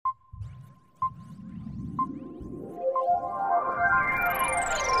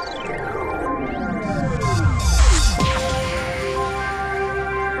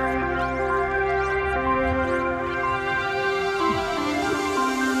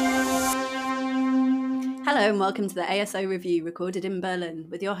Hello and welcome to the ASO Review recorded in Berlin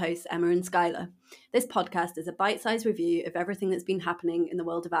with your hosts Emma and Skylar. This podcast is a bite-sized review of everything that's been happening in the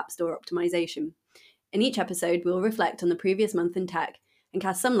world of App Store optimization. In each episode, we'll reflect on the previous month in tech and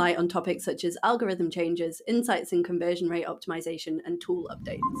cast some light on topics such as algorithm changes, insights in conversion rate optimization, and tool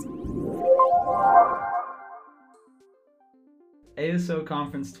updates. ASO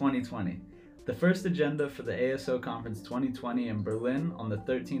Conference 2020. The first agenda for the ASO Conference 2020 in Berlin on the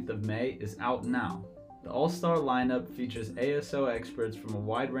 13th of May is out now. The all-star lineup features ASO experts from a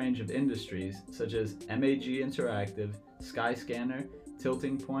wide range of industries such as MAG Interactive, Skyscanner,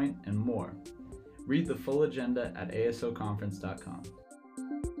 Tilting Point, and more. Read the full agenda at asoconference.com.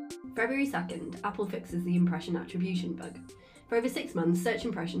 February 2nd, Apple fixes the impression attribution bug. For over 6 months, search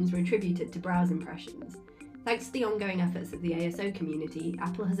impressions were attributed to browse impressions. Thanks to the ongoing efforts of the ASO community,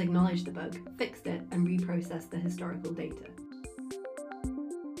 Apple has acknowledged the bug, fixed it, and reprocessed the historical data.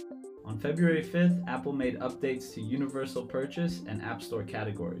 On February 5th, Apple made updates to Universal Purchase and App Store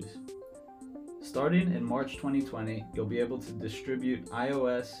categories. Starting in March 2020, you'll be able to distribute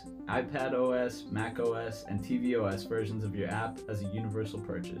iOS, iPadOS, macOS, and tvOS versions of your app as a universal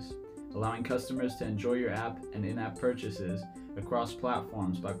purchase, allowing customers to enjoy your app and in-app purchases across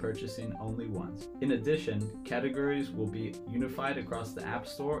platforms by purchasing only once. In addition, categories will be unified across the App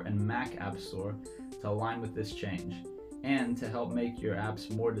Store and Mac App Store to align with this change, and to help make your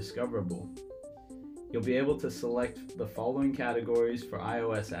apps more discoverable. You'll be able to select the following categories for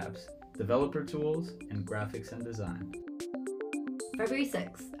iOS apps: developer tools and graphics and design. February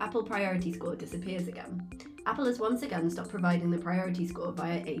 6th, Apple Priority Score disappears again. Apple has once again stopped providing the priority score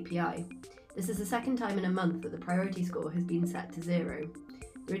via API. This is the second time in a month that the priority score has been set to 0.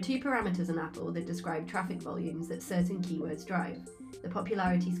 There are two parameters in Apple that describe traffic volumes that certain keywords drive: the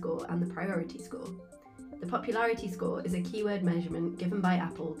popularity score and the priority score. The popularity score is a keyword measurement given by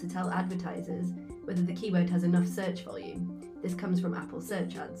Apple to tell advertisers whether the keyword has enough search volume. This comes from Apple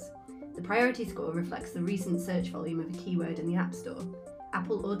search ads. The priority score reflects the recent search volume of a keyword in the App Store.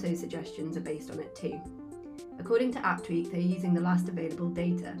 Apple auto suggestions are based on it too. According to AppTweak, they're using the last available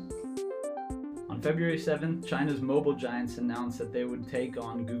data. On February 7th, China's mobile giants announced that they would take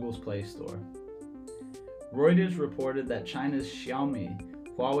on Google's Play Store. Reuters reported that China's Xiaomi,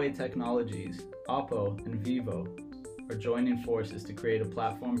 Huawei Technologies, Oppo, and Vivo are joining forces to create a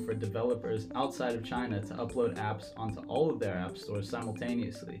platform for developers outside of China to upload apps onto all of their app stores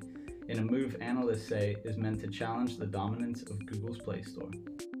simultaneously, in a move analysts say is meant to challenge the dominance of Google's Play Store.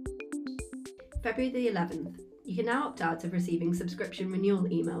 February the 11th. You can now opt out of receiving subscription renewal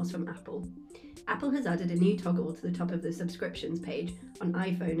emails from Apple. Apple has added a new toggle to the top of the subscriptions page on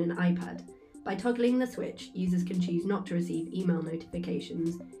iPhone and iPad. By toggling the switch, users can choose not to receive email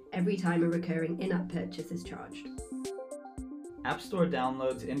notifications every time a recurring in-app purchase is charged. App Store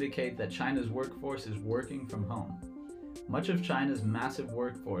downloads indicate that China's workforce is working from home. Much of China's massive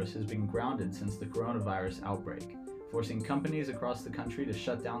workforce has been grounded since the coronavirus outbreak, forcing companies across the country to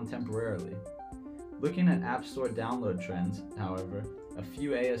shut down temporarily. Looking at App Store download trends, however, a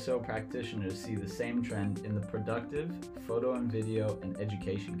few ASO practitioners see the same trend in the productive, photo and video, and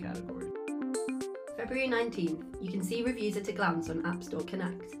education category. February 19th, you can see reviews at a glance on App Store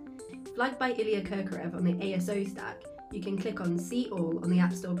Connect. Flagged by Ilya Kirkorev on the ASO stack, you can click on See All on the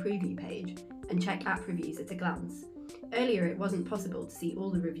App Store preview page and check app reviews at a glance. Earlier it wasn't possible to see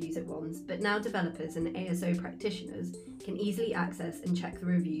all the reviews at once, but now developers and ASO practitioners can easily access and check the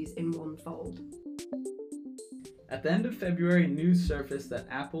reviews in one fold. At the end of February, news surfaced that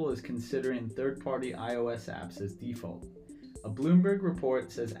Apple is considering third-party iOS apps as default. A Bloomberg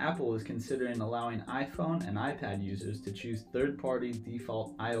report says Apple is considering allowing iPhone and iPad users to choose third-party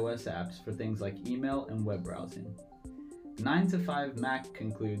default iOS apps for things like email and web browsing. 9to5Mac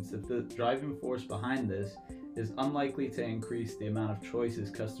concludes that the driving force behind this is unlikely to increase the amount of choices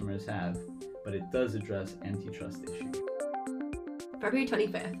customers have, but it does address antitrust issues. February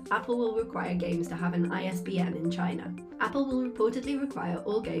 25th, Apple will require games to have an ISBN in China. Apple will reportedly require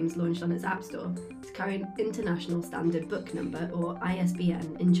all games launched on its App Store to carry an International Standard Book Number, or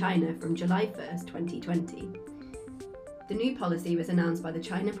ISBN, in China from July 1st, 2020. The new policy was announced by the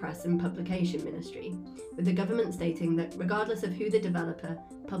China Press and Publication Ministry, with the government stating that regardless of who the developer,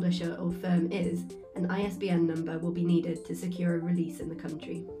 publisher, or firm is, an ISBN number will be needed to secure a release in the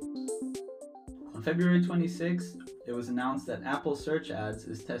country. On February 26th, it was announced that Apple Search Ads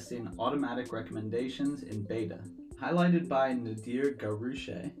is testing automatic recommendations in beta. Highlighted by Nadir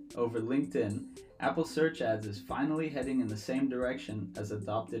Garouche over LinkedIn, Apple Search Ads is finally heading in the same direction as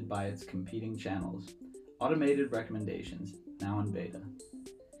adopted by its competing channels. Automated recommendations, now in beta.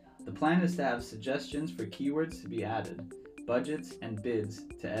 The plan is to have suggestions for keywords to be added, budgets and bids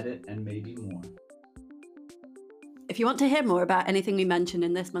to edit, and maybe more. you want to hear more about anything we mentioned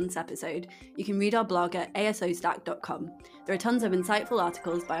in this month's episode, you can read our blog at asostack.com. There are tons of insightful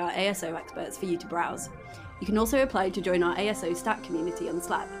articles by our ASO experts for you to browse. You can also apply to join our ASO Stack community on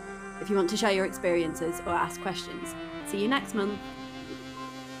Slack if you want to share your experiences or ask questions. See you next month!